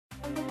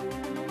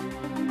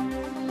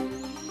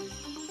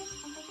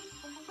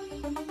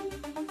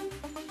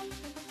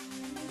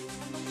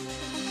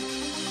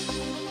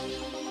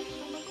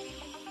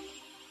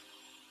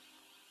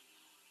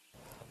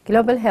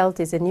Global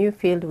health is a new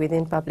field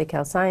within public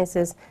health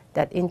sciences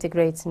that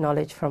integrates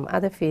knowledge from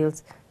other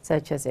fields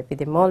such as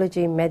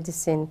epidemiology,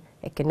 medicine,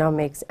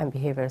 economics, and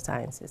behavioral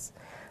sciences.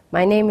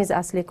 My name is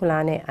Asli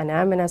Kulane, and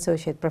I'm an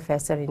associate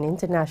professor in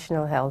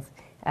international health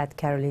at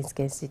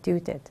Karolinska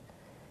Institutet.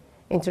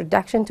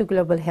 Introduction to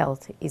Global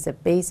Health is a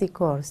basic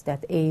course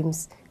that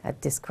aims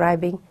at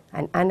describing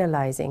and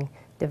analyzing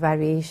the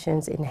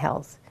variations in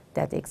health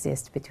that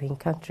exist between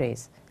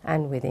countries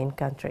and within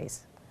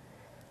countries.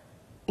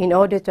 In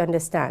order to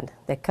understand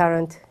the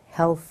current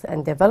health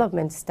and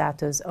development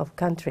status of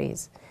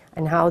countries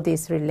and how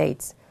this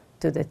relates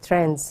to the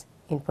trends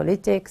in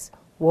politics,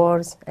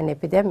 wars, and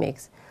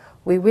epidemics,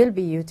 we will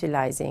be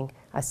utilizing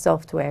a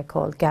software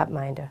called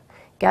Gapminder.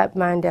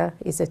 Gapminder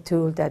is a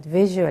tool that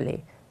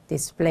visually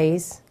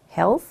displays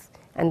health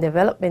and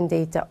development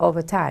data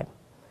over time,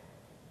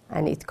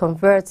 and it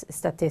converts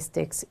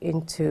statistics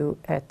into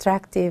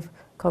attractive,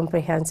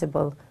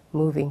 comprehensible,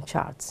 moving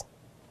charts.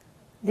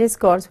 This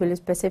course will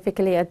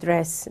specifically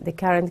address the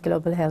current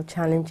global health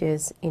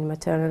challenges in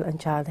maternal and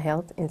child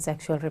health, in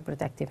sexual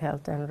reproductive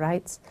health and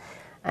rights,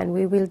 and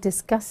we will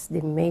discuss the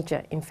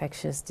major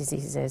infectious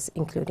diseases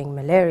including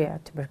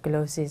malaria,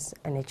 tuberculosis,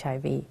 and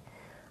HIV,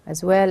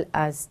 as well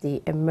as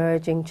the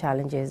emerging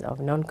challenges of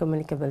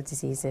non-communicable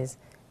diseases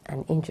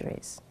and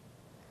injuries.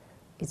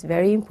 It's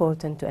very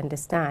important to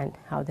understand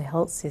how the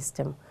health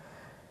system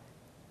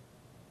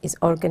is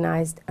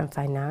organized and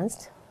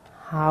financed,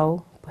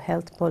 how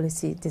health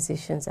policy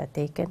decisions are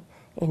taken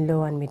in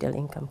low and middle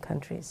income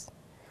countries.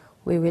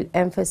 We will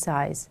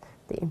emphasize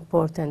the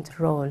important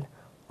role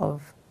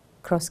of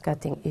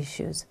cross-cutting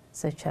issues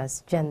such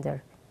as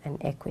gender and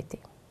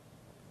equity.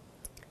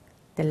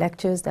 The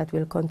lectures that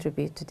will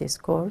contribute to this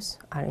course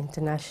are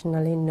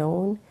internationally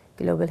known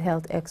global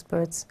health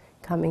experts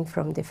coming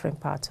from different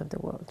parts of the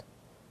world.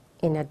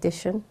 In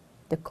addition,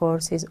 the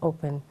course is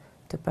open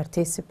to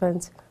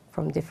participants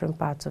from different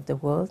parts of the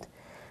world,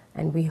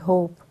 and we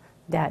hope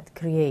that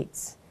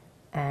creates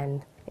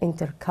an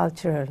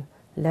intercultural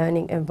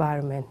learning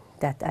environment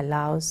that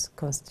allows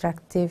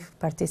constructive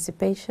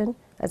participation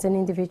as an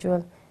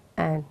individual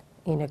and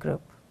in a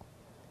group.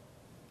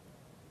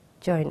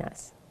 Join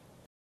us.